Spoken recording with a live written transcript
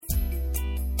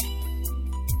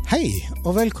Hei,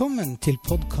 og velkommen til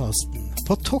podcasten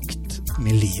På tokt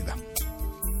med livet.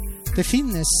 Det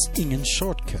finnes ingen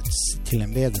shortcuts til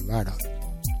en bedre hverdag.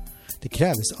 Det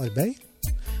kreves arbeid,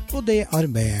 og det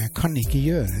arbeidet kan ikke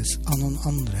gjøres av noen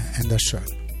andre enn deg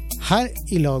selv. Her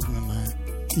i lag med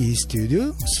meg i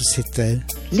studio så sitter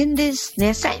Lindis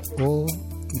Nesheim. Og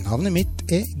navnet mitt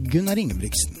er Gunnar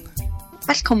Ingebrigtsen.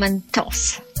 Velkommen til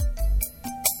oss.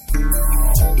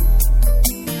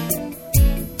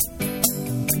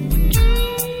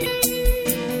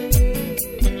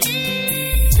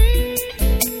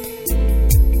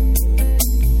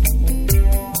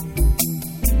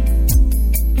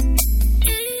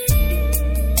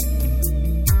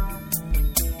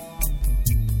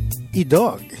 I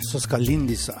dag så skal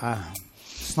Lindis og jeg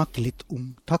snakke litt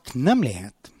om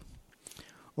takknemlighet,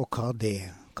 og hva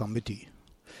det kan bety.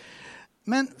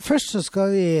 Men først så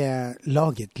skal vi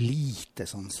lage et lite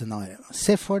sånn scenario.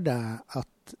 Se for deg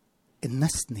at en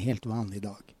nesten helt vanlig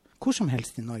dag, hvor som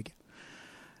helst i Norge.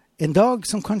 En dag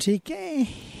som kanskje ikke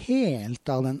er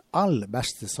helt av den aller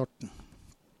beste sorten.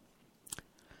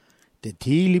 Det er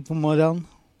tidlig på morgenen.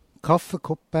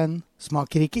 Kaffekoppen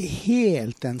smaker ikke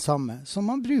helt den samme som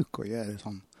man bruker å gjøre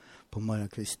sånn på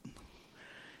morgenkvisten.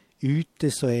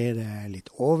 Ute så er det litt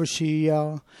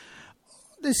overskya.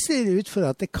 Det ser ut for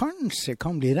at det kanskje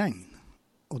kan bli regn,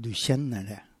 og du kjenner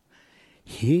det.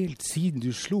 Helt siden du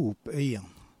slo opp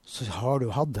øynene, så har du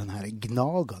hatt den her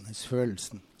gnagende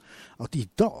følelsen at i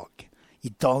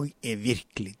dag er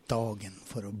virkelig dagen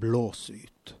for å blåse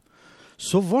ut.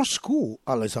 Så vær så god,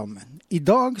 alle sammen. I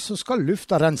dag så skal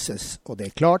lufta renses, og det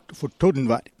er klart for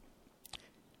tordenvær.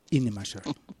 Inni meg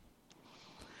selv.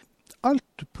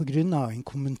 Alt på grunn av en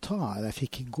kommentar jeg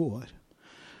fikk i går,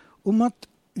 om at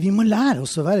vi må lære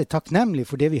oss å være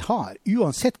takknemlige for det vi har,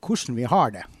 uansett hvordan vi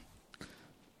har det.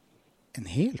 En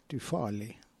helt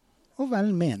ufarlig og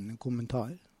velmenende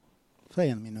kommentar fra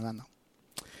en av mine venner.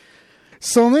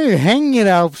 Så nå henger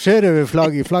jeg opp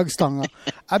sjørøverflagg i flaggstanga.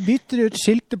 Jeg bytter ut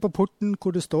skiltet på porten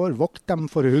hvor det står «Vokt dem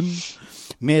for hund»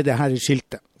 med det her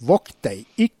skiltet. «Vokt deg,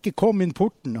 ikke kom inn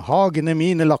porten, hagen er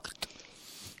mine lagt».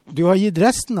 Du har gitt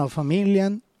resten av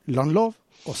familien landlov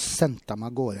og sendt dem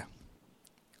av gårde.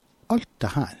 Alt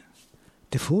det her,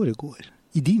 det foregår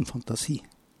i din fantasi.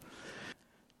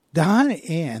 Det her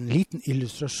er en liten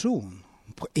illustrasjon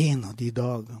på en av de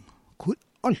dagene hvor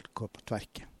alt går på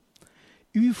tverke.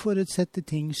 Uforutsette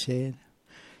ting skjer.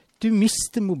 Du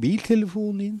mister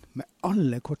mobiltelefonen din med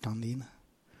alle kortene dine.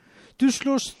 Du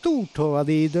slår stortåa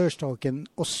di i dørstokken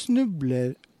og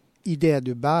snubler i det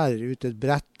du bærer ut et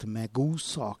brett med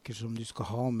godsaker som du skal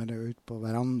ha med deg ut på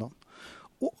verandaen.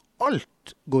 Og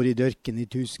alt går i dørken i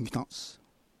 1000 knas.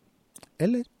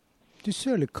 Eller du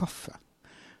søler kaffe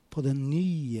på den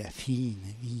nye,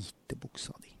 fine, hvite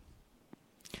buksa di.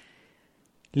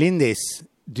 Lindis,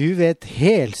 du vet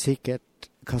helt sikkert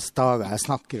hva dager jeg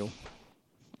snakker om.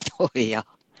 Ja,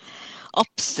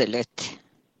 absolutt.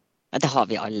 Ja, det har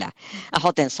vi alle. Jeg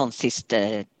hadde en sånn siste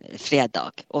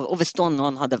fredag, og hvis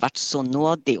noen hadde vært så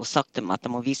nådig og sagt til meg at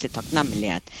jeg må vise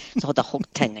takknemlighet, så hadde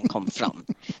hoggtennen kommet fram.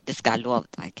 Det skal jeg love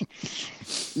deg.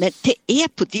 Men det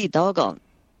er på de dagene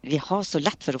vi har så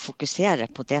lett for å fokusere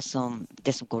på det som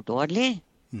går dårlig,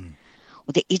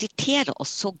 og det irriterer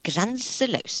oss så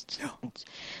grenseløst. Ja.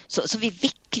 Så vi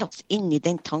vikler oss inn i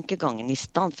den tankegangen i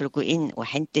stedet for å gå inn og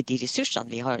hente de ressursene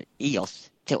vi har i oss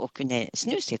til å kunne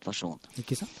snu situasjonen.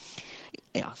 Ikke sant?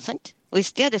 Ja, sant? Og i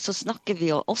stedet så snakker vi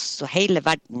oss og hele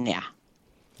verden ned.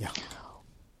 Ja.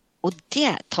 Og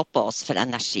det tapper oss for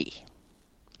energi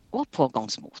og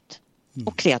pågangsmot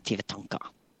og kreative tanker.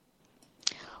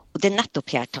 Og det er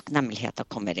nettopp her takknemligheten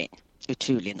kommer inn,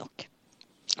 utrolig nok.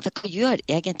 For hva gjør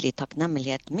egentlig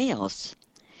takknemlighet med oss?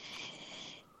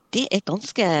 Det er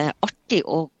ganske artig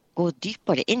å gå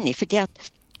dypere inn i, for det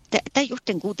er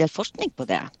gjort en god del forskning på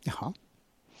det. Jaha.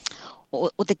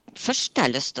 Og det første jeg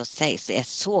har lyst til å si, som er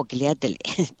så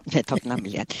gledelig med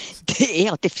takknemlighet, det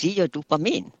er at det frigjør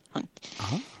dopamin.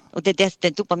 Aha. Og det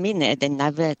dopamin er den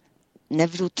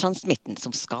nevrotransmitten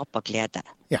som skaper glede.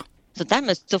 Ja. Så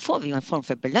dermed så får vi jo en form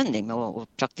for belønning med å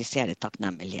praktisere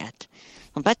takknemlighet.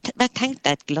 Bare tenk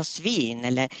deg et glass vin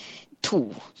eller 2,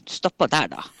 stopper der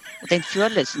da. Og den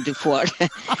følelsen du får,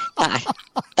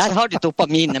 der har du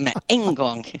dopaminet med en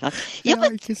gang. Ja,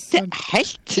 men det er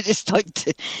helt interessant.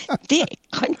 Det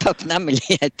kan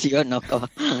takknemlighet gjøre noe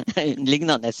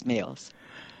lignende med oss.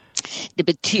 Det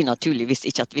betyr naturligvis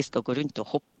ikke at vi skal gå rundt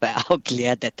og hoppe av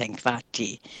glede til enhver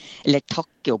tid, eller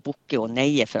takke og bukke og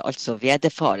neie for alt som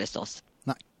vederfares oss.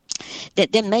 Nei.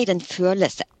 Det er mer en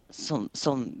følelse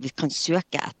som vi kan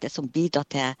søke etter, som bidrar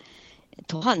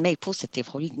til å ha en mer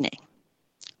positiv holdning.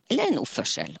 Eller en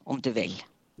oppførsel, om du vil.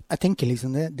 jeg tenker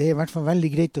liksom det I hvert fall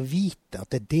veldig greit å vite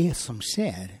at det det som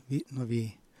skjer når vi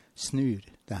snur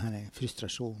det her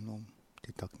frustrasjonen om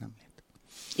til takknemlighet.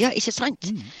 Ja, ikke sant?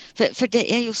 For det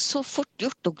jo så fort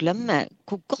gjort å glemme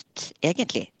hvor godt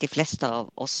egentlig de fleste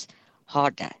av oss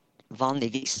har det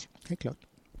vanligvis. Helt klart.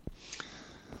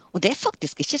 Og det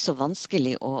faktisk ikke så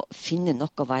vanskelig å finne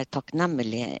noe å være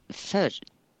takknemlig for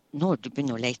når du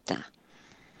begynner å lete.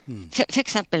 For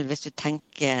eksempel hvis du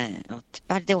tenker at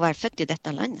bare det å være født I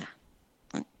dette landet,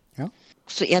 ja.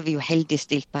 Så vi jo heldig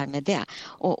stilt bare med det.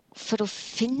 Og for å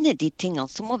finne de tingene,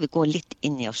 så må vi gå litt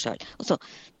inn I oss selv. Og så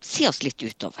se oss litt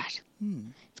utover.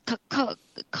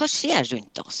 Hva skjer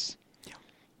rundt oss? Ja.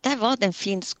 Der var det en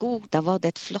fin skog, der var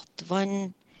det et flott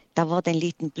vann, der var det en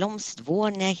liten blomst,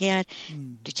 våren her,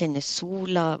 du kjenner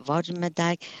sola, varme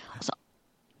deg. Altså,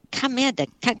 hvem det?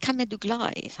 Hvem du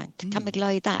glad I? Sant? Hvem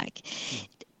glad I deg?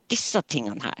 Disse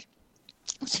tingene her.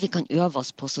 Så vi kan øve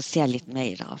oss på å se litt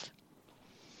mer av.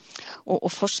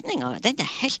 Og forskningen, den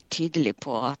helt tydelig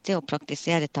på at det å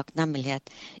praktisere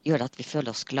takknemlighet gjør at vi føler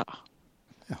oss glad.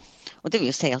 Ja. Og det vil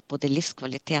jo si at både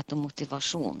livskvalitet og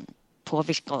motivasjon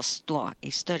påvirker oss da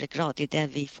I større grad I det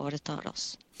vi foretar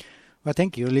oss. Og jeg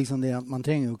tenker jo liksom det at man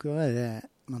trenger jo ikke å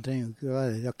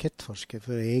være rakettforsker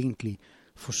for å egentlig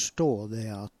forstå det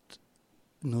at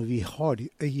når vi har de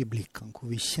øyeblikkene hvor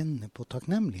vi kjenner på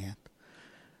takknemlighet,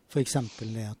 for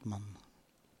eksempel det at man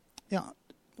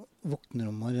våkner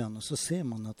om morgenen, og så ser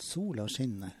man at sola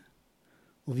skinner,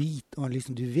 og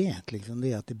liksom, du vet liksom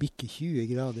det at det bikker 20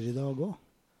 grader I dag også.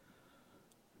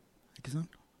 Ikke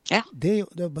sant? Ja. Det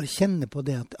å bare kjenne på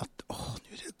det at nå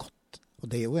det godt. Og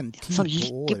det jo en tid sånn på året.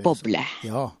 lykkeboble.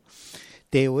 Ja.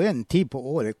 Det jo en tid på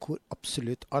året hvor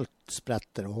absolutt alt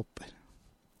spretter og hopper.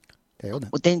 Det jo det.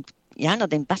 Og gjerne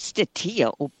den beste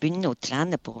tiden å begynne å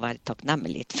trene på å være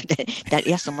takknemlig, for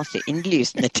der så masse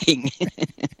innlysende ting.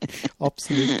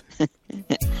 Absolutt.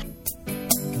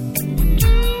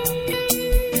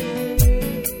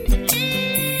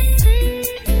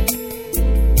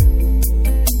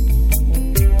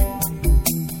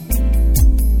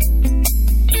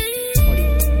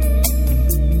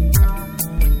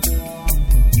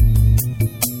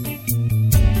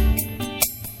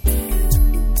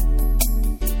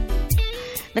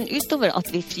 Men utover at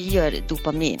vi frigjør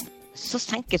dopamin, så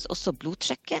senkes også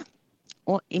blodtrykket,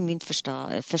 og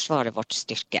immunforsvaret vårt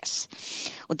styrkes.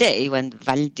 Og det jo en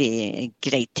veldig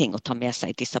grei ting å ta med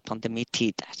seg I disse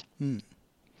pandemitider.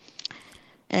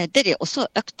 Det også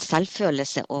økt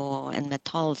selvfølelse og en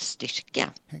mental styrke.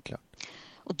 Helt klart.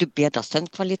 Og du bedrer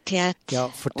søvnkvalitet. Ja,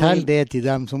 fortell det til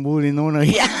dem som bor I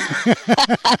Nord-Norge. Ja.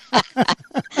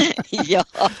 Ja.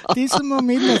 De som har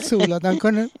midnattssola, de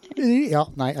kan... Ja,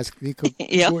 nei, vi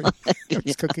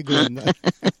skal ikke gå inn der.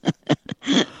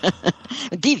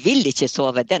 De vil ikke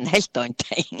sove, det en helt annen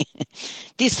ting.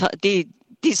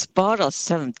 De sparer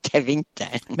søvn til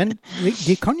vinteren. Men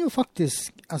de kan jo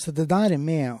faktisk, altså det der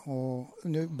med å,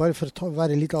 bare for å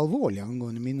være litt alvorlig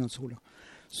angående midnattssola,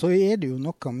 så det jo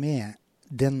noe med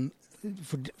den,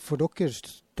 for dere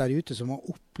der ute som har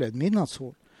opplevd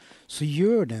midnattssol, så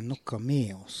gjør det noe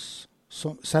med oss.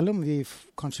 Så, selv om vi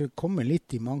kanskje kommer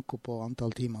litt I manko på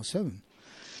antall timer søvn,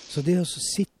 så det å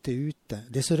sitte ute,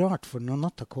 det så rart, for når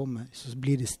natta kommer, så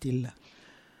blir det stille.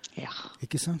 Ja.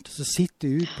 Ikke sant? Så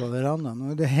sitter du ut på verandaen,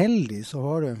 og er du heldig, så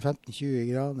har du en 15-20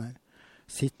 grader.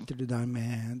 Sitter du der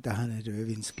med det her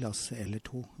rødvinsglasset eller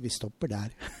to. Vi stopper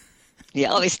der.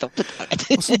 Ja, vi stopper der.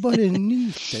 Og så bare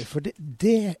nyter, for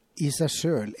det I seg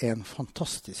selv en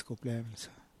fantastisk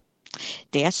opplevelse.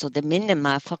 Det så, det minner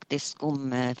meg faktisk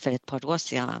om for et par år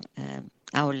siden,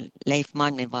 jeg og Leif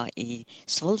Manni var I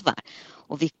Svolvær,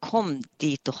 og vi kom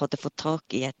dit og hadde fått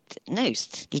tak I et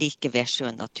naust, like ved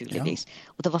sjøen naturligvis.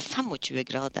 Ja. Og det var 25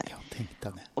 grader. Ja,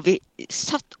 tenkte det. Og vi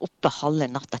satt oppe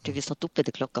halve natt, jeg tror vi satt oppe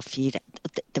til 4:00.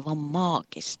 Det var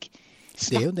magisk.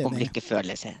 Snakk om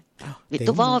lykkefølelse. Ja,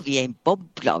 da var vi I en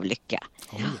boble av lykke.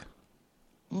 Oh, ja.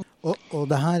 Og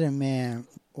det her med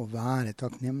å være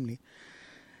takknemlig,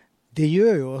 det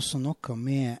gjør jo også noe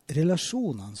med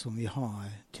relasjonene som vi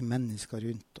har til mennesker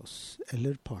rundt oss,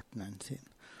 eller partneren sin.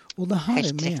 Og det her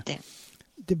helt med, riktig.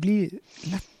 Det blir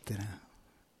lettere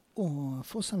å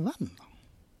få seg venn.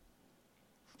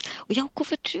 Og ja,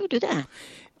 hvorfor tror du det?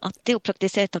 At det å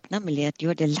praktisere takknemlighet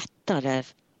gjør det lettere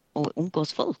å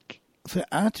omgås folk? For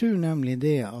jeg tror nemlig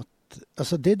det at,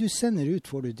 altså det du sender ut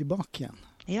får du tilbake igjen.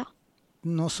 Ja.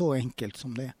 Noe så enkelt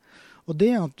som det. Og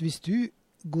det at hvis du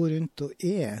går rundt og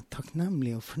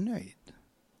takknemlig og fornøyd,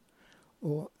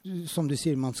 og som du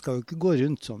sier, man skal jo ikke gå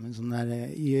rundt som en sånn der,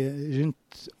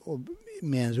 rundt og,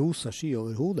 med en rosa sky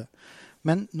over hodet.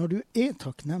 Men når du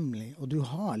takknemlig, og du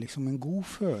har liksom en god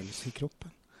følelse I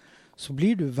kroppen, så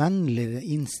blir du vennligere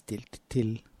innstilt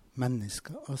til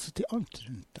mennesker, altså til alt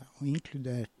rundt deg.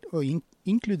 Og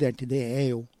inkludert i det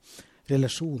jo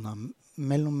relasjoner,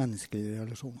 mellommenneskelige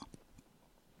relasjoner.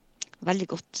 Veldig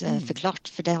godt forklart,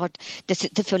 for det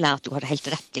føler jeg at du har helt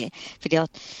rett i. Fordi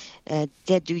at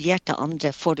det du gir til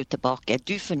andre får du tilbake. Er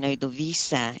du fornøyd å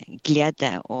vise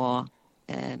glede og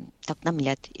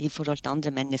takknemlighet i forhold til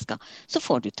andre mennesker, så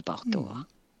får du tilbake også.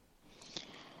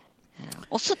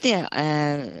 Også det,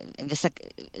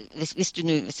 hvis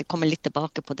jeg kommer litt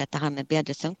tilbake på dette her med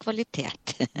bedre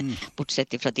søvnkvalitet,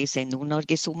 bortsett fra de som i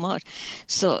Nord-Norge i sommer,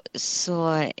 så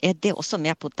det også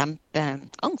med på å dempe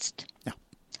angst. Ja.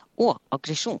 Og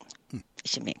aggresjon,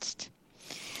 ikke minst.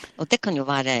 Og det kan jo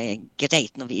være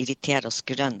greit når vi irriterer oss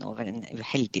grønn over en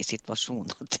uheldig situasjon,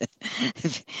 at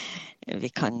vi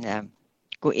kan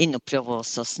gå inn og prøve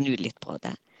oss å snu litt på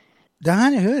det. Det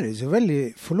her høres jo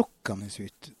veldig forlokkende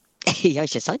ut. Ja,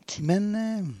 ikke sant? Men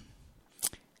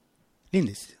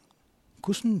Lindis,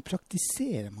 hvordan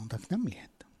praktiserer man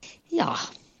takknemlighet? Ja,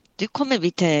 du kommer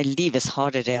vi til livets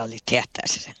harde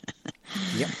realiteter.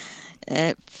 Ja.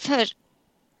 For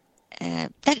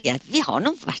vi har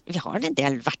en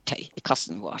del verktøy i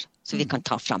kassen vår, som vi kan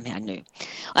ta fram her nå.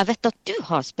 Og jeg vet at du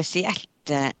har spesielt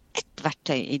et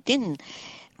verktøy i din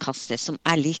kasse som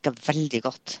jeg liker veldig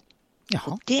godt. Jaha.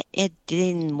 Og det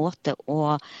din måte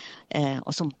å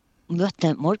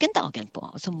møte morgendagen på,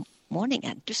 altså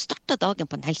morgenen. Du starter dagen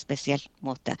på en helt spesiell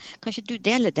måte. Kan ikke du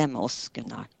dele det med oss,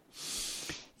 Gunnar?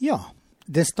 Ja,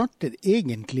 det starter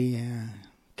egentlig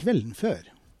kvelden før.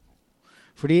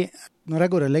 Fordi når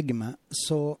jeg går og legger meg,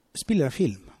 så spiller jeg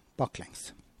film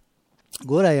baklengs.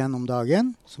 Går jeg gjennom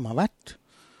dagen som har vært,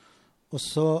 og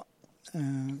så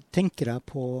tenker jeg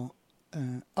på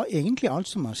egentlig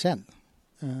alt som har skjedd.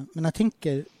 Men jeg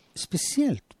tenker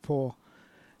spesielt på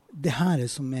det her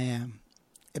som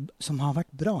har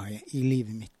vært bra i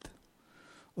livet mitt.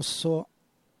 Og så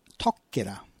takker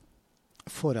jeg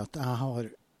for at jeg har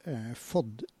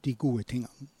fått de gode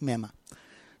tingene med meg.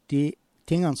 De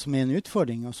tingene som en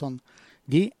utfordring og sånn,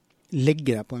 de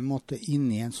legger jeg på en måte inn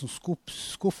i en sånn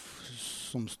skuff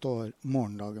som står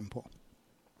morgendagen på.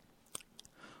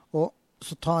 Og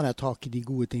så tar jeg tak i de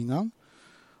gode tingene,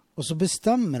 og så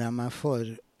bestemmer jeg meg for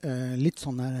litt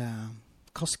sånn der,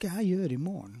 hva skal jeg gjøre i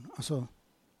morgen? Altså,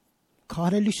 hva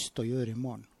har jeg lyst til å gjøre i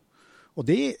morgen? Og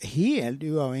det helt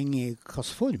uavhengig av hva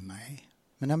form jeg i.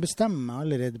 Men jeg bestemmer meg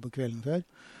allerede på kvelden før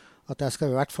at jeg skal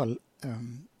i hvert fall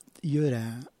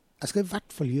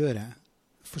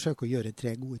forsøke å gjøre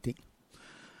 3 gode ting.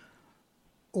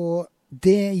 Og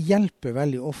det hjelper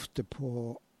veldig ofte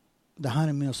på det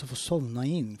her med å få sovna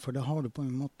inn, for da har du på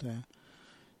en måte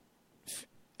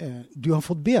du har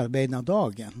fått bearbeidet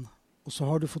dagen, og så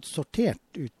har du fått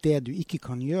sortert ut det du ikke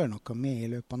kan gjøre noe med i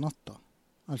løpet av natta.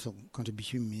 Altså kanskje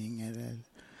bekymring eller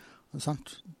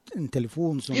sant? En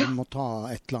telefon som du må ta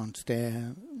et eller annet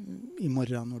sted i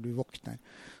morgen når du våkner.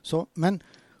 Så, men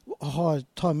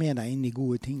tar med deg inn de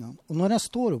gode tingene. Og når jeg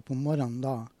står opp om morgenen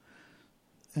da,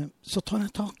 så tar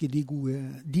jeg tak i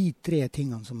de 3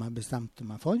 tingene som jeg bestemte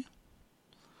meg for.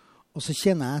 Og så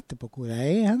kjenner jeg etterpå hvor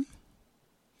jeg hen.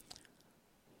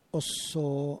 Og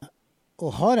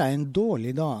har jeg en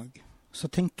dårlig dag,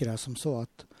 så tenker jeg som så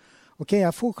at ok,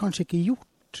 jeg får kanskje ikke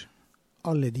gjort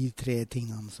alle de 3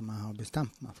 tingene som jeg har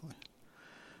bestemt meg for.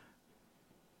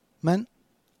 Men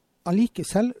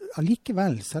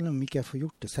allikevel, selv om ikke jeg får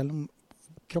gjort det, selv om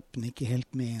kroppen ikke er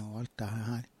helt med og alt det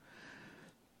her,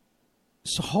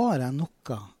 så har jeg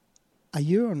noe, jeg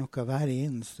gjør noe hver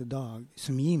eneste dag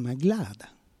som gir meg glede.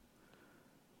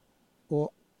 Og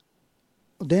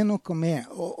det er noe med,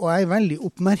 og jeg er veldig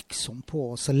oppmerksom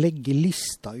på å legge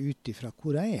lista ut ifra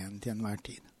hvor jeg er til enhver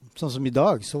tid. Sånn som i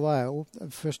dag, så var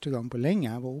jeg første gang på lenge,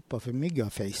 jeg var oppe for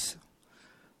myggaface.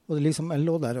 Og det liksom, jeg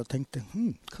lå der og tenkte,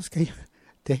 hva skal jeg gjøre?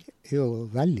 Det er jo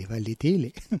veldig, veldig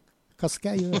tidlig. Hva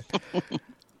skal jeg gjøre?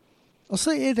 Og så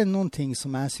er det noen ting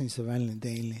som jeg synes er veldig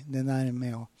deilig. Det der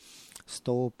med å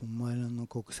stå opp om morgenen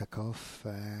og koke seg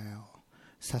kaffe, og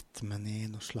sette meg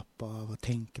ned og slappe av og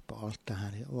tenke på alt det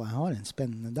her. Og jeg har en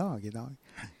spennende dag i dag.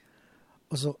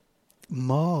 Og så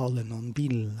male noen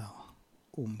bilder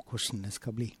om hvordan det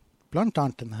skal bli. Blant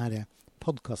annet denne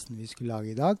podcasten vi skulle lage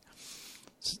i dag.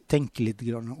 Så tenke litt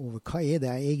over hva er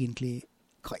jeg egentlig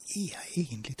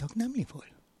takknemlig for?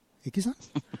 Ikke sant?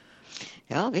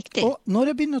 Ja, viktig. Og når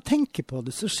jeg begynner å tenke på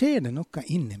det, så skjer det noe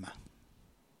inni meg.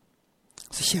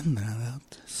 Så kjenner jeg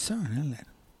at, søren heller,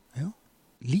 ja,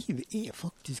 livet er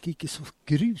faktisk ikke så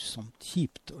grusomt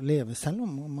kjipt å leve, selv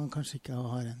om man kanskje ikke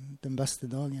har den beste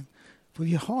dagen. For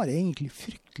vi har egentlig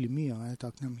fryktelig mye å være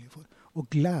takknemlig for,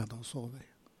 og glede oss over.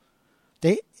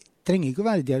 Det trenger ikke å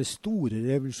være de her store,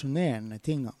 revolusjonerende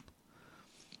tingene.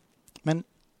 Men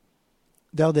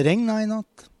det hadde regnet i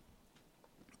natt,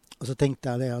 og så tenkte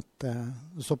jeg det at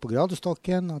jeg så på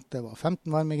gradestokken at det var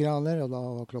 15 varmegrader, og da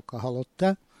var klokka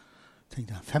 7:30.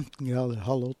 Tenkte jeg 15 grader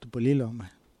 7:30 på Lillehammer.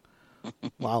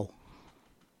 Wow.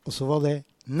 Og så var det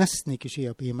nesten ikke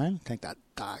skyer på himmelen. Tenkte jeg,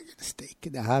 dagen steike,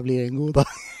 det her blir en god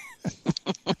dag.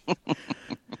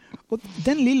 Og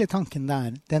den lille tanken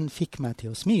der, den fikk meg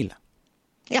til å smile.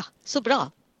 Ja, så bra.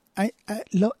 Jeg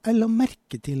la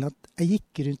merke til at jeg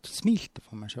gikk rundt og smilte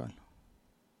for meg selv.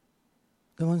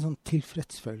 Det var en sånn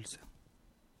tilfredsfølelse.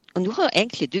 Og nå har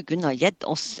egentlig du, Gunnar, gitt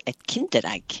oss et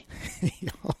kinderegg.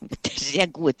 Ja. Det er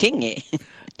gode ting i.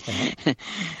 Ja.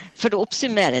 For å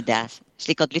oppsummere det,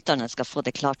 slik at lytterne skal få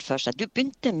det klart for seg. Du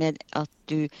begynte med at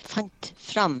du fant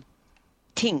fram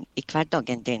ting i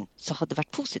hverdagen din som hadde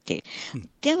vært positiv.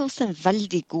 Det er også en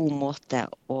veldig god måte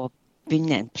å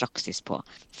begynne en praksis på.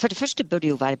 For det første bør du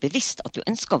jo være bevisst at du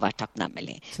ønsker å være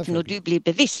takknemlig. For når du blir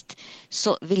bevisst,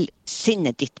 så vil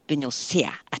sinnet ditt begynne å se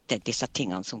etter disse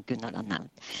tingene som Gunnar har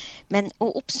nevnt. Men å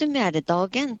oppsummere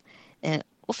dagen,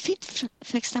 og finn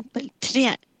for eksempel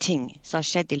 3 ting som har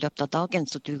skjedd i løpet av dagen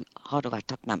som du har å være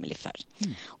takknemlig for.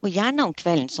 Og gjerne om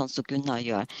kvelden, sånn som Gunnar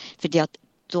gjør, fordi at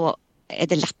da er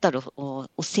det lettere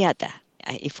å se det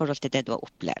i forhold til det du har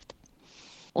opplevd.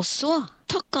 Og så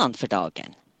takker han for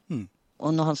dagen.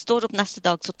 Og når han står opp neste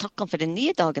dag, så takker han for den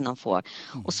nye dagen han får.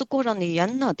 Og så går han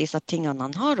igjennom disse tingene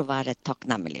han har å være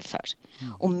takknemlig for.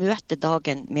 Og møter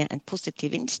dagen med en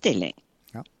positiv innstilling.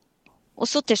 Ja. Og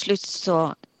så til slutt så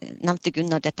nevnte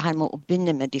Gunnar dette her med å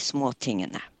begynne med de små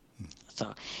tingene. Altså,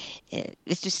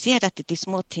 hvis du ser etter de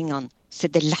små tingene, så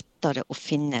er det lettere å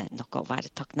finne noe å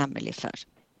være takknemlig for.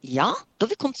 Ja, da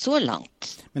har vi kommet så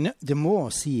langt. Men det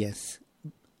må sies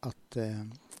at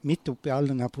midt oppi all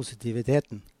denne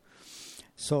positiviteten,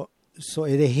 så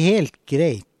er det helt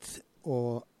greit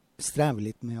å streve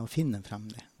litt med å finne frem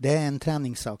det. Det er en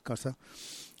treningssak, altså.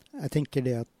 Jeg tenker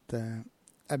det at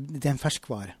det er en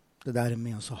ferskvare, det der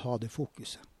med å ha det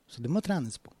fokuset. Så det må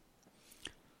trenes på.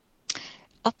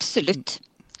 Absolutt.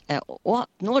 Og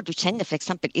når du kjenner for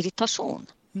eksempel irritasjon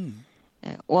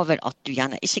over at du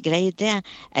gjerne ikke greier det,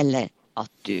 eller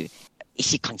at du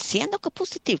ikke kan se noe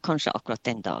positivt kanskje akkurat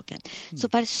den dagen, så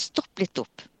bare stopp litt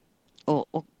opp.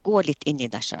 Og gå litt inn i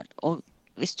deg selv. Og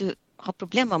hvis du har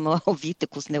problemer med å vite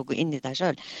hvordan det er å gå inn i deg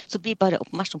selv, så bli bare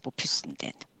oppmerksom på pusten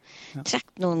din. Ja.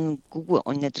 Trekk noen gode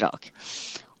åndedrag.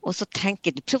 Og så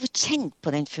tenker du, prøv å kjenne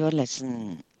på den følelsen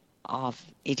av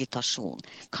irritasjon.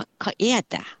 Hva er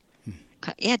det?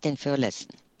 Hva er den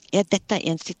følelsen? Er dette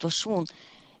en situasjon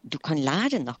du kan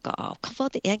lære noe av? Hva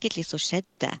var det egentlig som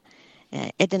skjedde?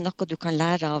 Er det noe du kan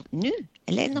lære av nå?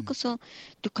 Eller er det noe som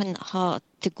du kan ha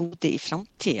til gode i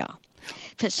fremtiden?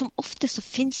 For som ofte så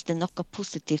finnes det noe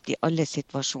positivt i alle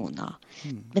situasjoner.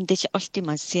 Men det er ikke alltid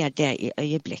man ser det i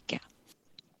øyeblikket.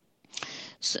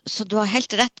 Så du har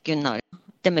helt rett, Gunnar,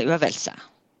 det med øvelse.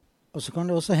 Og så kan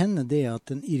det også hende det at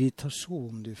den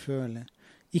irritasjonen du føler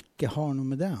ikke har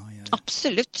noe med det å gjøre.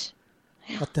 Absolutt.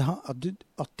 Ja.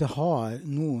 At det har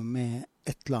noe med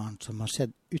et eller annet som har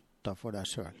skjedd utenfor deg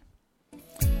selv.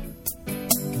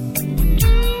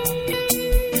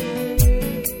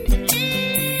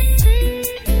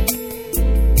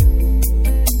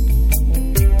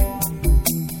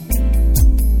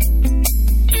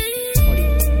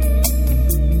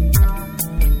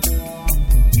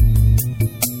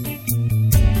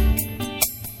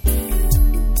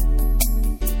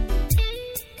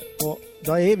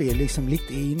 Da er vi liksom litt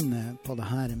inne på det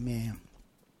her med,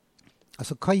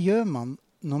 altså hva gjør man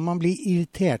når man blir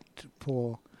irritert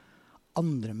på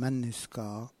andre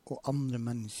mennesker og andre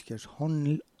menneskers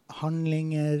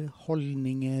handlinger,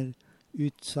 holdninger,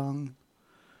 utsagn,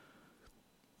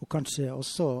 og kanskje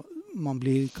også man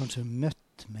blir kanskje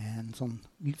møtt med en sånn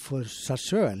for seg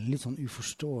selv litt sånn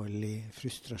uforståelig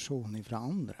frustrasjon fra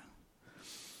andre.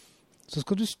 Så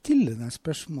skal du stille deg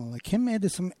spørsmålet, hvem er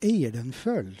det som eier den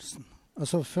følelsen?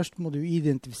 Altså først må du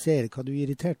identifisere hva du er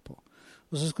irritert på.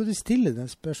 Og så skal du stille deg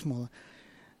spørsmålet,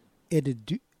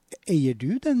 eier du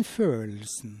den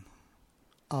følelsen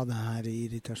av det her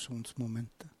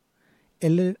irritasjonsmomentet?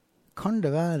 Eller kan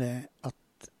det være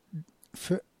at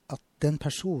den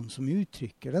personen som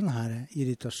uttrykker den her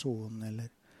irritasjonen eller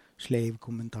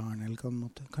sleivkommentaren, eller hva det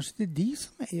måtte, kanskje det er de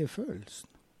som eier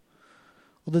følelsen?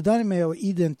 Og det der med å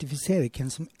identifisere hvem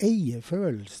som eier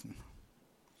følelsen,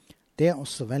 det er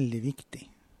også veldig viktig.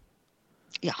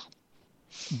 Ja.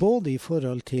 Både i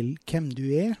forhold til hvem du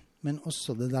er, men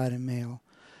også det der med å...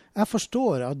 Jeg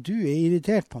forstår at du er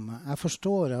irritert på meg. Jeg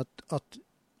forstår at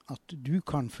du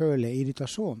kan føle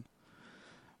irritasjon.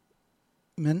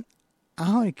 Men jeg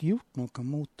har ikke gjort noe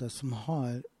mot det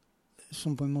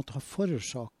som på en måte har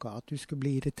forårsaket at du skal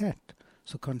bli irritert,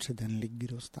 så kanskje den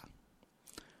ligger hos deg.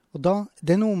 Og da,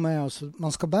 det er noe med, altså,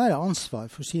 man skal bære ansvar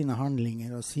for sine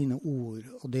handlinger og sine ord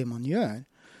og det man gjør,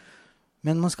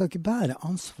 men man skal ikke bære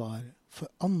ansvar for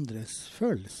andres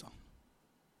følelser.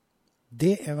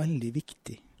 Det er veldig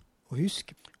viktig å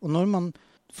huske. Og når man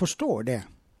forstår det,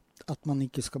 at man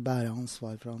ikke skal bære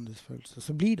ansvar for andres følelser,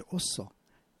 så blir det også,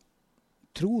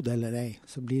 tro det eller ei,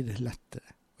 så blir det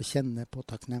lettere å kjenne på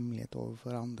takknemlighet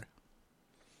overfor andre.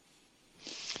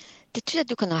 Det tror jeg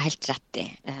du kan ha helt rett i.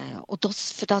 Og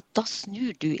da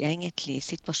snur du egentlig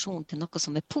situasjonen til noe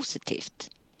som er positivt.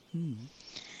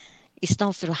 I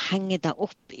stedet for å henge deg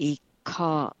opp i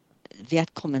hva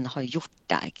vedkommende har gjort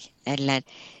deg, eller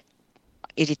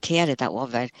irritere deg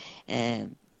over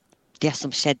det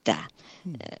som skjedde.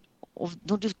 Og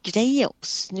når du greier å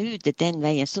snu det den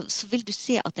veien, så vil du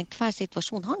se at enhver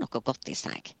situasjon har noe godt i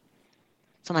seg.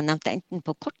 Som jeg nevnte, enten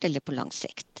på kort eller på lang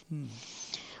sikt.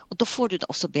 Og da får du det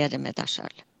også bedre med deg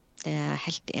selv. Det er jeg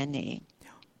helt enig i.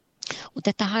 Og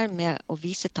dette her med å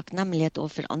vise takknemlighet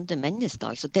overfor andre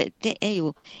mennesker, altså det er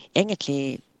jo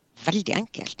egentlig veldig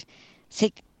enkelt. Si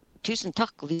tusen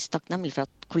takk og vis takknemlig for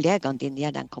at kollegaen din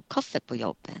gir deg en kopp kaffe på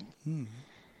jobben.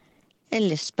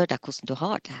 Eller spør deg hvordan du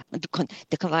har det. Men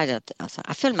det kan være at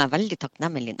jeg føler meg veldig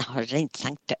takknemlig når jeg har rent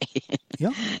sengetøy.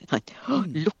 Ja.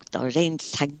 Lukt av rent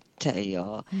sengetøy,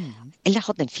 eller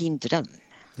hadde en fin drøm.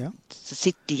 Ja. Så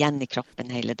sitter igjen i kroppen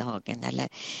hele dagen,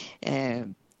 eller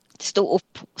stå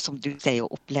opp, som du sier,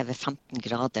 og oppleve 15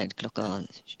 grader klokka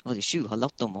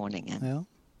 7:30 om morgenen. Ja.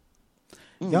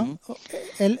 Ja,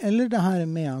 eller det her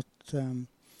med at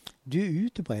du er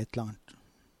ute på et eller annet.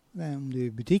 Om du er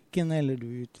i butikken, eller du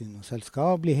er ute i noen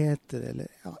selskapeligheter, eller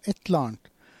et eller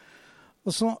annet.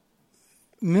 Og så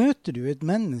møter du et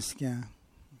menneske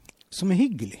som er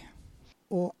hyggelig.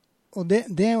 Og det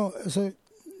er jo, altså,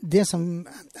 det som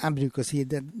jeg bruker å si,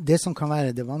 det som kan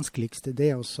være det vanskeligste,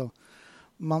 det er også,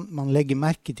 man legger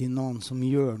merke til noen som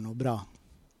gjør noe bra.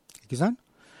 Ikke sant?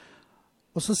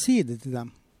 Og så sier det til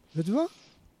dem, vet du hva?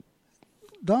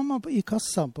 Dama i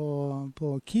kassa på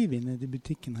Kiwi nede i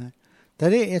butikken her,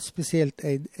 der er et spesielt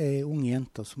ei ung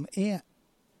jente som er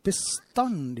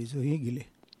bestandig så hyggelig.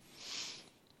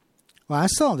 Og jeg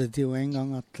sa det til henne en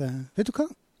gang at, vet du hva?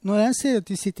 Når jeg ser at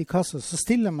du sitter i kassa, så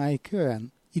stiller jeg meg i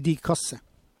køen i de kasse.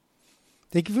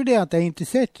 Det er ikke fordi at jeg er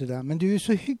interessert i deg, men du er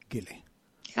så hyggelig.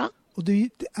 Ja. Og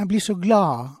jeg blir så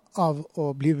glad av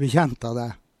å bli bekjent av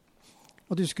deg.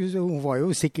 Og hun var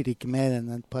jo sikkert ikke mer enn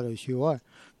et par og 20 år.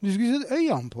 Men du skulle sett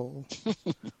øynene på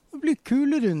henne. Hun ble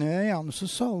kulere under øynene, og så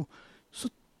sa hun,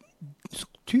 så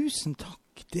tusen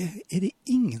takk, det er det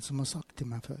ingen som har sagt til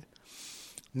meg før.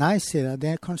 Nei, sier jeg, det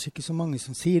er kanskje ikke så mange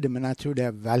som sier det, men jeg tror det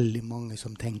er veldig mange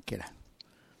som tenker det.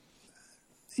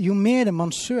 Jo mer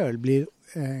man selv blir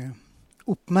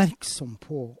oppmerksom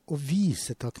på å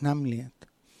vise takknemlighet,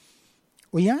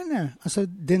 og gjerne, altså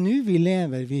det er nå vi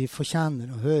lever, vi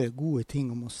fortjener å høre gode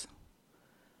ting om oss.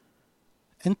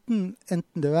 Enten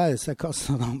det være seg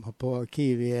kassadama på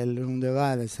Kiwi, eller om det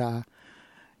være seg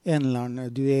en eller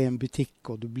annen, du er i en butikk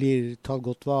og du blir tatt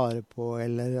godt vare på,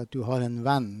 eller at du har en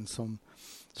venn som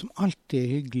alltid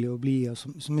er hyggelig å bli, og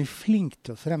som er flink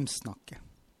til å fremsnakke.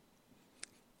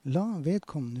 La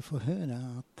vedkommende få høre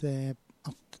at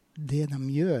det de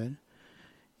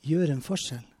gjør en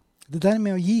forskjell. Det der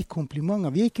med å gi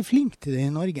komplimenter, vi er ikke flinke til det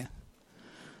i Norge.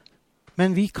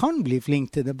 Men vi kan bli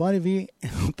flinke til det, bare vi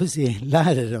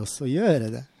lærer oss å gjøre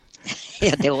det.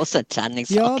 Ja, det er også en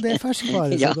treningssak. Ja, det er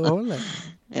ferskvare, så det holder.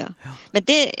 Ja. Men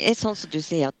det er sånn som du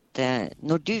sier, at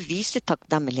når du viser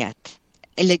takknemlighet,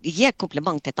 eller gir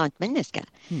kompliment til et annet menneske,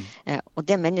 og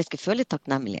det mennesket føler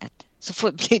takknemlighet,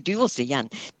 så blir du også igjen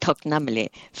takknemlig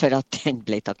for at den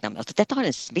ble takknemlig. Altså, dette har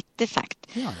en smitteeffekt,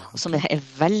 som er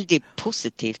veldig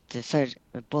positivt for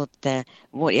både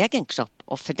vår egen kropp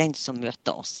og for den som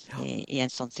møter oss i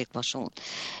en sånn situasjon.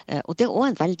 Og det er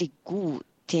også en veldig god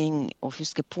ting å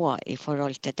huske på i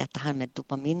forhold til dette her med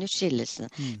dopaminutskillelsen.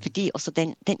 Fordi også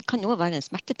den kan jo være en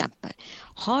smertedemper.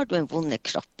 Har du en vond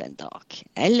kropp en dag,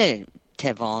 eller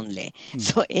til vanlig,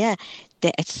 så er det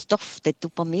et stoff, det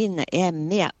dopaminet er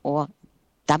med å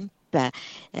dempe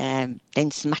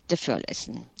den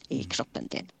smertefølelsen i kroppen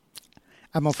din.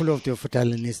 Jeg må få lov til å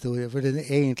fortelle en historie, for det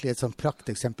er egentlig et sånn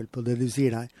prakteksempel på det du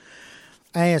sier der.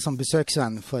 Jeg er som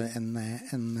besøksvenn for en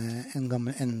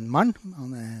mann,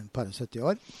 han er par og 70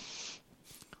 år,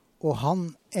 og han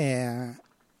er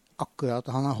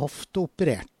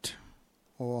hofteoperert,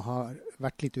 og har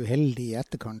vært litt uheldig i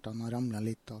etterkant, han har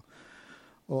ramlet litt,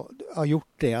 og har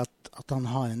gjort det at han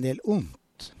har en del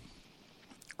ondt.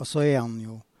 Og så er han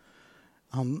jo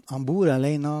Han bor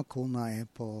alene, kona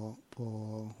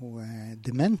hun er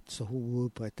dement, så hun bor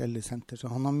på et eldresenter, så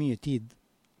han har mye tid.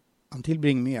 Han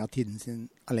tilbringer mye av tiden sin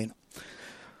alene.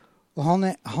 Og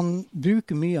han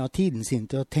bruker mye av tiden sin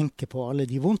til å tenke på alle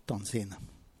de vondtene sine.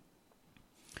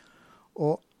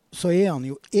 Og så er han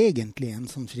jo egentlig en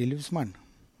sånn friluftsmann,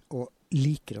 og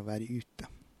liker å være ute.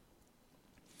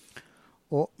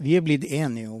 Og vi er blitt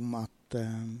enige om at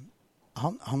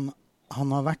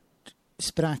han har vært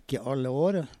sprek i alle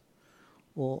år,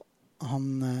 og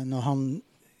når han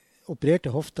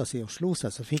opererte hofta si og slo seg,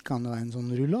 så fikk han da en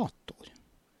sånn rullator.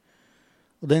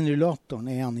 Og den rullatoren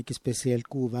er han ikke spesielt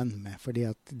god venn med, fordi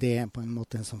at det er på en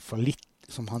måte en sånn fallitt,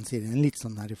 som han sier, en litt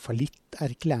sånn der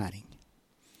fallitterklæring.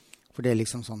 For det er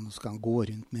liksom sånn, skal han gå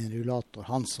rundt med en rullator,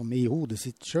 han som i hodet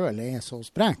sitt selv er så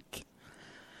sprek.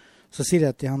 Så sier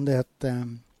jeg til han det at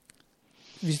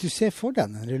hvis du ser for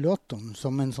deg den rullatoren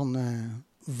som en sånn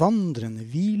vandrende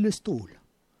hvilestol.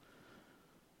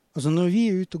 Altså når vi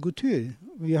er ute og går tur,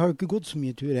 vi har jo ikke gått så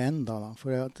mye tur enda da,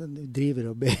 for jeg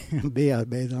driver og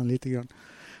bearbeider han litt grann.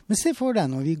 Men se for deg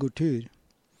når vi går tur,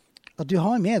 at du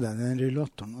har med deg den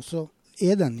rullatoren, og så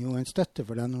er den jo en støtte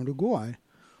for deg når du går.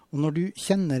 Og når du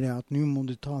kjenner at nå må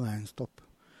du ta deg en stopp,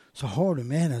 så har du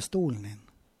med deg stolen din.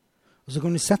 Og så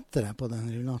kan du sette deg på den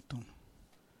rullatoren.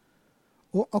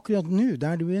 Og akkurat nå,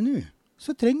 der du er nå,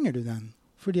 så trenger du den.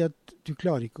 Fordi at du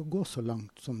klarer ikke å gå så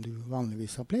langt som du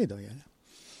vanligvis har pleid å gjøre.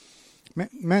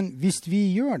 Men hvis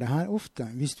vi gjør det her ofte,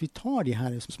 hvis vi tar de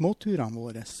her småturene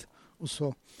våre, og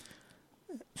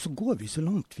så går vi så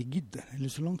langt vi gidder, eller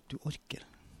så langt du orker.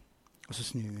 Og så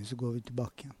snur vi, så går vi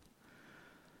tilbake igjen.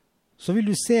 Så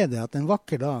vil du se det at en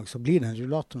vakker dag så blir den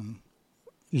rullatoren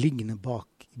liggende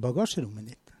bak i bagasjerommet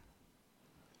ditt.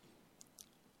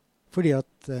 Fordi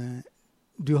at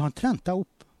du har trent deg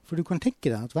opp. For du kan tenke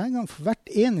deg at hver gang, for hvert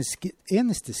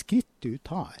eneste skritt du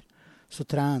tar, så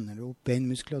trener du opp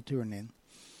beinmuskulaturen din.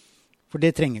 For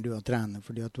det trenger du å trene,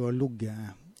 fordi at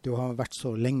du har vært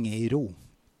så lenge i ro.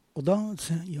 Og da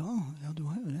sier jeg, ja, du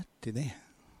har jo rett i det.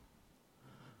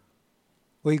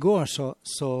 Og i går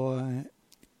så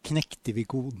knekte vi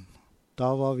koden.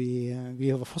 Da var vi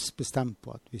var fast bestemt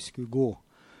på at vi skulle gå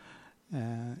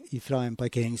fra en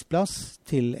parkeringsplass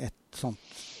til et sånt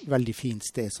veldig fint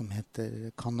sted som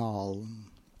heter Kanalen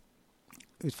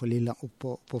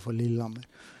oppå for Lillehammer.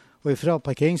 Og fra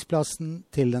parkeringsplassen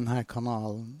til denne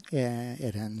kanalen er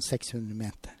det en 600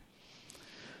 meter.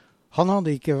 Han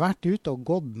hadde ikke vært ute og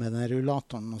gått med den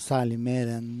rullatoren noe særlig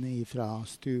mer enn fra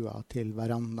stua til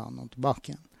verandaen og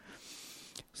tilbake igjen.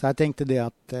 Så jeg tenkte det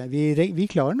at vi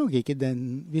klarer nok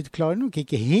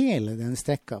ikke hele den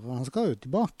strekka, for han skal jo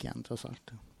tilbake igjen tross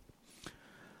alt.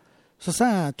 Så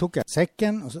tok jeg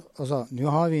sekken, og sa,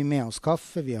 nå har vi med oss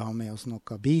kaffe, vi har med oss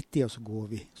noe bit i, og så går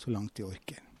vi så langt vi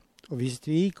orker. Og hvis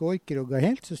vi ikke orker å gå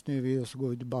helt, så snur vi, og så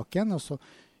går vi tilbake igjen, og så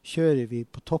kjører vi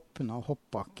på toppen av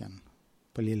hoppbakken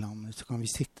på Lillehammer, så kan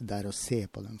vi sitte der og se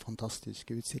på den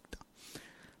fantastiske utsikten.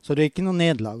 Så det er ikke noe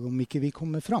nedlag om ikke vi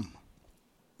kommer fram.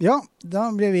 Ja,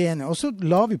 da ble vi enige. Og så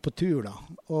la vi på tur da.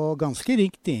 Og ganske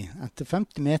riktig, etter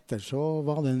 50 meter så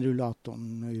var den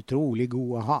rullatoren utrolig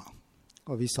god å ha.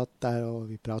 Og vi satt der og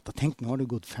vi pratet. Tenk, nå har du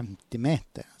gått 50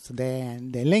 meter. Så det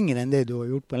er lenger enn det du har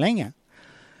gjort på lenge.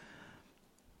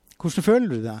 Hvordan føler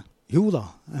du det? Jo da,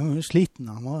 jeg var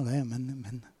sliten, han var det,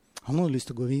 men han hadde lyst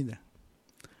til å gå videre.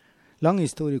 Lang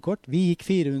historie kort, vi gikk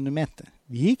 400 meter.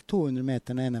 Vi gikk 200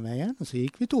 meter den ene veien, og så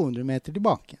gikk vi 200 meter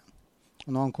tilbake igjen.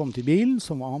 Og når han kom til bilen,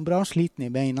 så var han bra sliten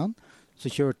i beina, så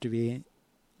kjørte vi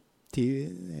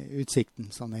til utsikten,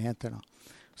 som det heter da.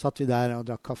 Satt vi der og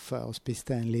drakk kaffe og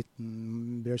spiste en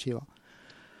liten brødskiva.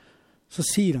 Så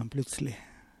sier han plutselig,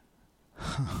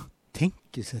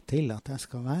 tenker seg til at jeg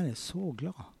skal være så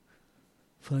glad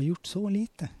for å ha gjort så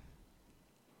lite.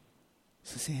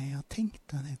 Så sier jeg, ja,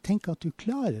 tenk at du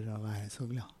klarer å være så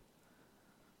glad.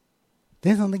 Det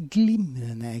er sånn et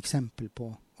glimrende eksempel på,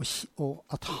 og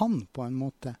at han på en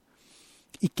måte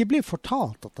ikke ble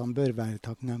fortalt at han bør være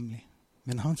takknemlig,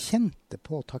 men han kjente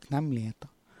på takknemligheten.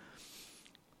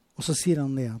 Og så sier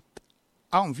han det at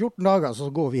om 14 dager så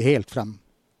går vi helt frem.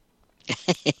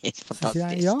 Fantastisk. Så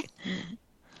sier jeg, ja,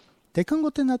 det kan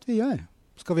godt hende at vi gjør.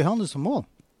 Skal vi ha det som mål?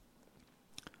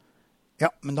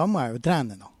 Ja, men da må jeg jo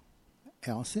trene da.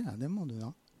 Ja, sier jeg, det må du da.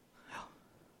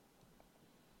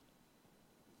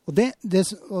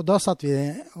 Og da satt vi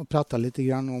og pratet litt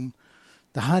grann om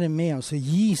det her er med å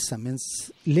gi seg mens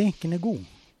leken er god.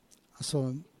 Altså,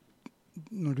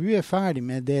 når du er ferdig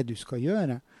med det du skal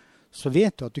gjøre, så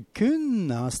vet du at du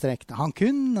kunne ha strekt deg. Han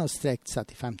kunne ha strekt seg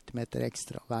til 50 meter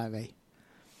ekstra hver vei.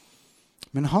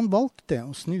 Men han valgte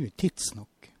å snu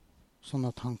tidsnok, sånn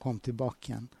at han kom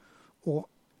tilbake igjen. Og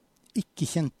ikke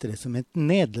kjente det som et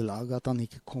nederlag at han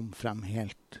ikke kom frem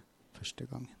helt første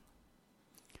gangen.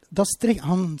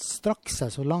 Han strakk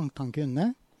seg så langt han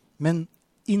kunne, men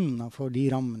innenfor de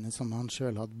rammene som han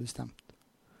selv hadde bestemt.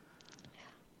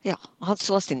 Ja, han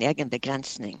så sin egen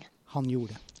begrensning. Han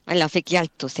gjorde det. Eller han fikk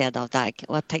hjelp til å se det av deg.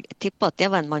 Og jeg tipper at det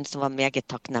var en mann som var meget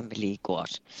takknemlig i går.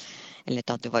 Eller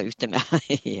da du var ute med.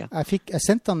 Ja. Jeg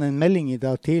sendte han en melding i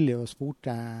dag tidlig og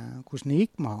spurte hvordan det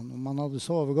gikk med han, om han hadde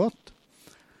sovet godt.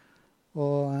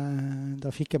 Og da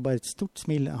fikk jeg bare et stort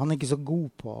smil. Han er ikke så god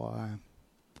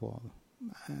på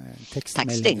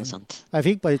tekstmelding og sånt. Jeg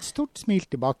fikk bare et stort smil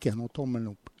tilbake igjen og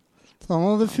tommelen opp. Så han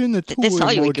hadde funnet 2 ord. Det sa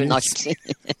jo Gunnar.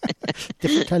 Det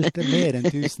fortalte mer enn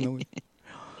 1000 ord.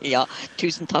 Ja,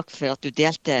 tusen takk for at du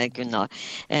delte, Gunnar.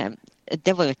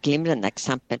 Det var jo et glimrende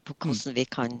eksempel på hvordan vi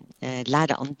kan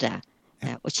lære andre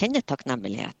å kjenne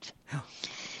takknemlighet. Ja.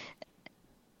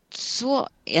 Så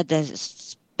er det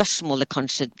spørsmålet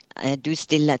kanskje du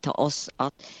stiller til oss,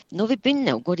 at når vi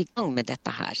begynner å gå i gang med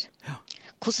dette her,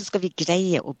 hvordan skal vi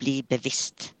greie å bli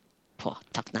bevisst på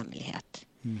takknemlighet?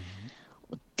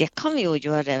 Og det kan vi jo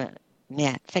gjøre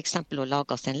med for eksempel å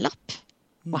lage oss en lapp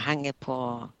og henge på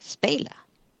speilet.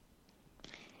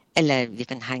 Eller vi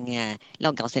kan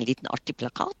lage oss en liten artig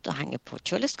plakat og henge på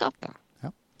kjøleskapet.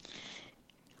 Ja.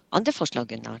 Andre forslag,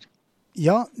 Gunnar?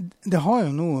 Ja, det har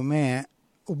jo noe med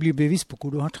å bli bevisst på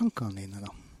hvor du har tankene dine,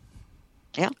 da.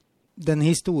 Ja. Den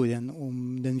historien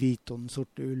om den hvite og den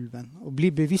sorte ulven. Og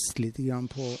bli bevisst litt grann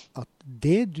på at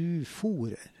det du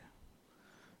fôrer,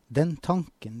 den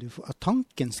tanken du får, at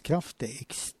tankens kraft er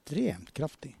ekstremt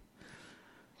kraftig.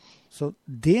 Så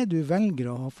det du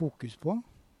velger å ha fokus på,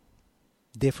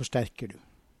 det forsterker du.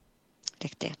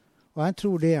 Riktig. Og jeg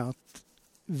tror det at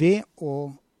ved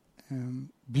å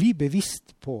bli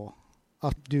bevisst på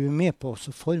at du er med på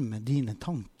å forme dine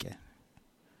tanker,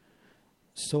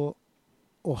 så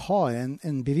å ha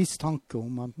en bevisst tanke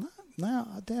om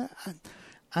at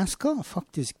jeg skal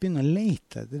faktisk begynne å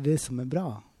lete etter det som er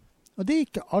bra. Og det er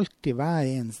ikke alltid hver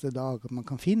eneste dag at man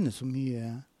kan finne så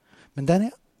mye, men det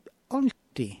er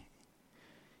alltid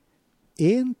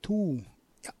 1, 2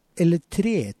 eller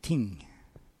 3 ting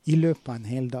i løpet av en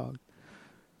hel dag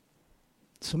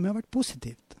som har vært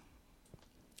positivt.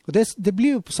 Og det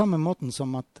blir jo på samme måten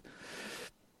som at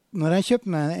når jeg kjøper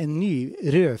meg en ny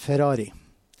rød Ferrari,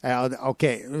 ok,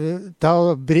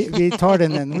 vi tar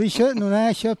den ned. Når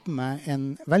jeg kjøper meg en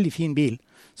veldig fin bil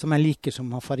som jeg liker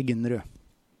som har fargen rød,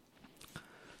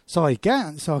 så har ikke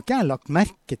jeg lagt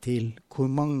merke til hvor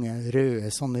mange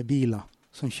røde sånne biler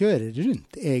som kjører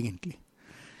rundt egentlig.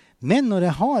 Men når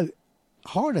jeg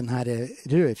har den her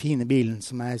røde, fine bilen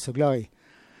som jeg er så glad i,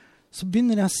 så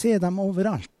begynner jeg å se dem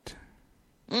overalt.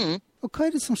 Og hva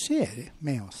er det som skjer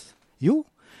med oss? Jo,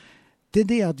 det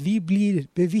er det at vi blir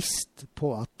bevisst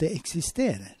på at det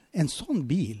eksisterer. En sånn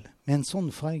bil med en sånn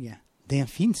farge, det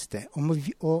finnes det.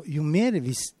 Og jo mer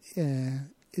vi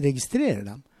registrerer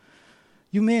dem,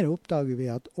 jo mer oppdager vi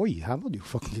at oi, her var det jo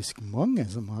faktisk mange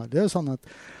som har. Det er jo sånn at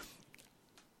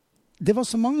det var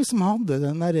så mange som hadde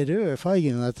den der røde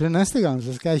fargen, og jeg tror neste gang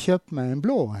så skal jeg kjøpe meg en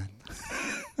blå en.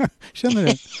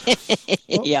 Skjønner du?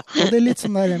 Og det er litt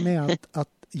sånn der med at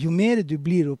jo mer du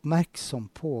blir oppmerksom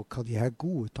på hva de her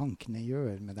gode tankene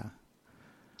gjør med deg,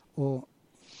 og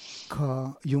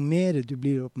jo mer du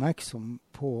blir oppmerksom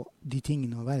på de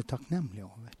tingene å være takknemlig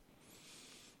over,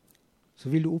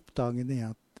 så vil du oppdage det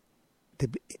at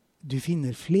du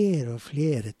finner flere og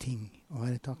flere ting å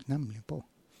være takknemlig på.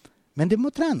 Men det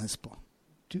må trenes på.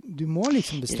 Du må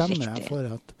liksom bestemme deg for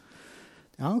at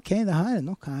ja, ok, det her er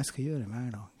noe jeg skal gjøre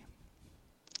hver dag.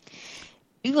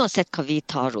 Uansett hva vi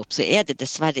tar opp, så er det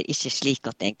dessverre ikke slik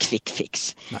at det er en quick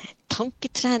fix. Nei.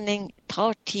 Tanketrening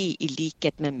tar tid i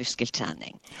likhet med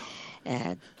muskeltrening.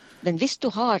 Men hvis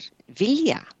du har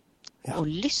vilje og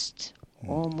lyst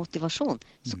og motivasjon,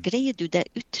 så greier du det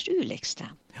utroligste.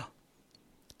 Ja.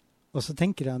 Og så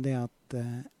tenker jeg det at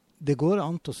det går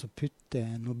an til å putte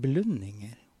noen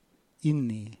belønninger inn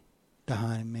i det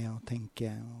her med å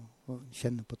tenke og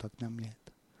kjenne på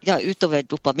takknemlighet. Ja, utover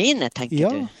dopaminet,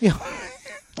 tenker du? Ja.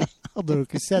 Hadde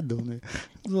dere sett henne nå?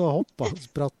 Så hoppet og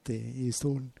spratt i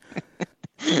stolen.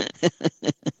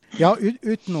 Ja,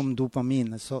 utenom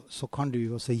dopaminet så kan du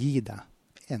jo også gi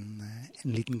deg en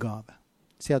liten gave.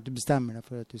 Si at du bestemmer deg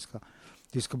for at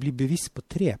du skal bli bevisst på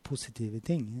 3 positive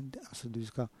ting. Altså du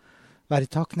skal være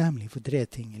takknemlig for 3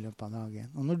 ting i løpet av dagen.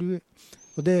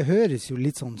 Og det høres jo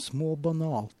litt sånn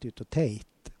småbanalt ut og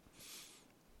teit.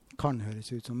 Kan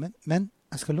høres ut som, men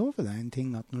jeg skal love deg en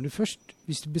ting, at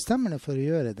hvis du bestemmer deg for å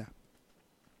gjøre det,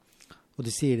 og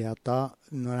du sier det at da,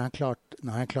 når jeg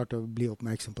har klart å bli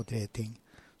oppmerksom på 3 ting,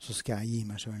 så skal jeg gi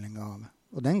meg selv en gave.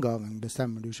 Og den gaven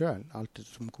bestemmer du selv, alt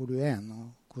som hvor du er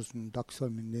og hvordan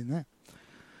dagsformen din er.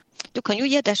 Du kan jo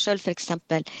gi deg selv for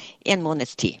eksempel 1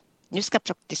 måneds tid. Nå skal jeg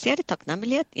praktisere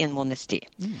takknemlighet i 1 måneds tid.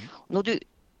 Når du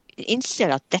innser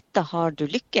at dette har du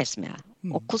lykkes med,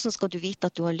 og hvordan skal du vite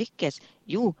at du har lykkes?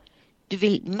 Jo, du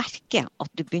vil merke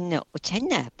at du begynner å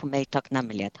kjenne på mer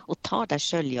takknemlighet, og ta deg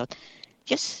selv i at,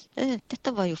 jøss,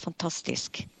 dette var jo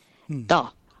fantastisk.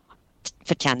 Da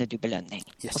fortjener du belønning.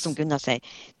 Yes. Og som Gunnar sier,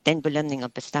 den belønningen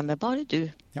bestemmer bare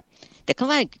du. Ja. Det kan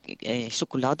være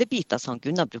sjokoladebiter som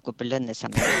Gunnar bruker å belønne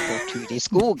seg med på tur i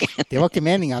skogen. Det var ikke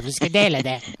meningen at vi skulle dele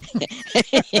det.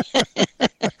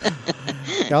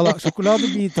 Ja da,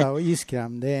 sjokoladebiter og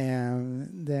iskrem, det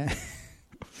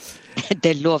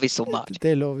er lov i sommer.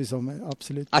 Det er lov i sommer,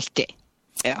 absolutt. Alltid,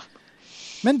 ja.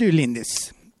 Men du,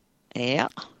 Lindis. Ja.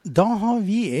 Da har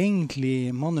vi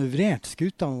egentlig manøvrert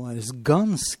skutene våre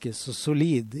ganske så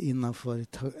solid innenfor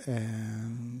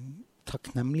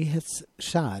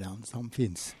takknemlighetsskjærene som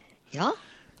finnes. Ja.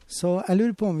 Så jeg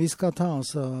lurer på om vi skal ta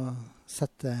oss og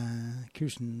sette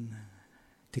kursen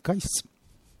til kais,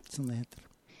 som det heter.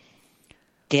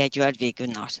 Det gjør vi,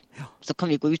 Gunnar. Ja. Så kan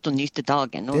vi gå ut og nyte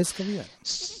dagen. Og det skal vi gjøre.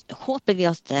 Håper vi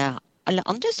at alle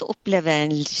andre som opplever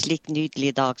en slik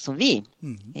nydelig dag som vi,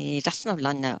 i resten av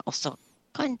landet også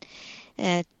kan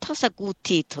ta seg god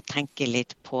tid til å tenke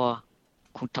litt på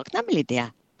hvor takknemlig det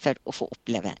er for å få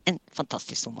oppleve en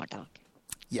fantastisk sommerdag.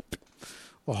 Jepp.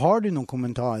 Og har du noen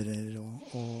kommentarer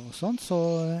og sånt, så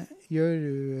gjør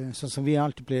du sånn som vi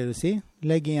alltid pleier å si.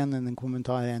 Legg igjen en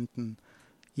kommentar enten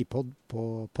på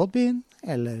Podbean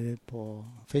eller på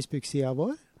Facebook-siden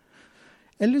vår,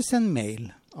 eller send mail.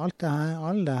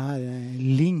 Alle det her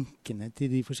linkene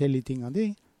til de forskjellige tingene,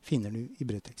 de finner du i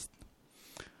brødteksten.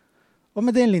 Og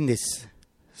med det, Lindis,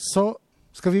 så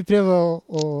skal vi prøve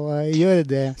å gjøre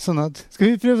det sånn at...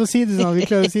 Skal vi prøve å si det sånn at vi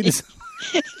klarer å si det sånn?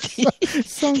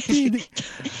 Samtidig.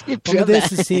 Og med det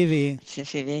så sier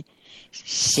vi...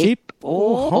 Skip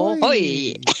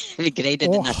ohoi! Vi greide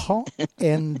det nesten. Og ha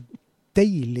en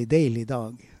deilig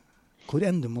dag, hvor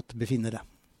enn du måtte befinne deg.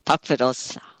 Takk for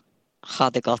oss.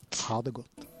 Ha det godt. Ha det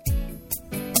godt.